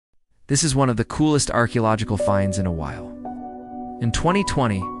This is one of the coolest archaeological finds in a while. In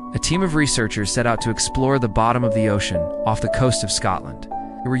 2020, a team of researchers set out to explore the bottom of the ocean off the coast of Scotland.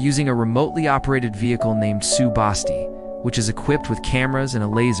 They were using a remotely operated vehicle named Basti, which is equipped with cameras and a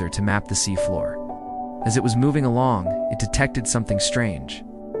laser to map the seafloor. As it was moving along, it detected something strange.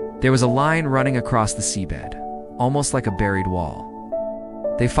 There was a line running across the seabed, almost like a buried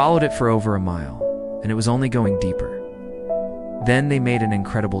wall. They followed it for over a mile, and it was only going deeper. Then they made an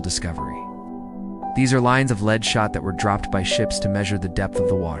incredible discovery. These are lines of lead shot that were dropped by ships to measure the depth of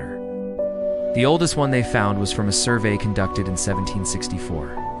the water. The oldest one they found was from a survey conducted in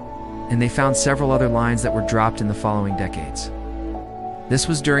 1764, and they found several other lines that were dropped in the following decades. This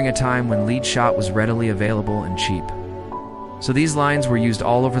was during a time when lead shot was readily available and cheap. So these lines were used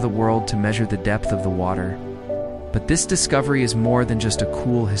all over the world to measure the depth of the water. But this discovery is more than just a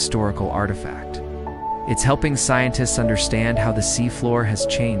cool historical artifact. It's helping scientists understand how the seafloor has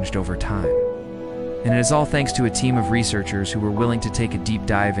changed over time. And it is all thanks to a team of researchers who were willing to take a deep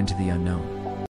dive into the unknown.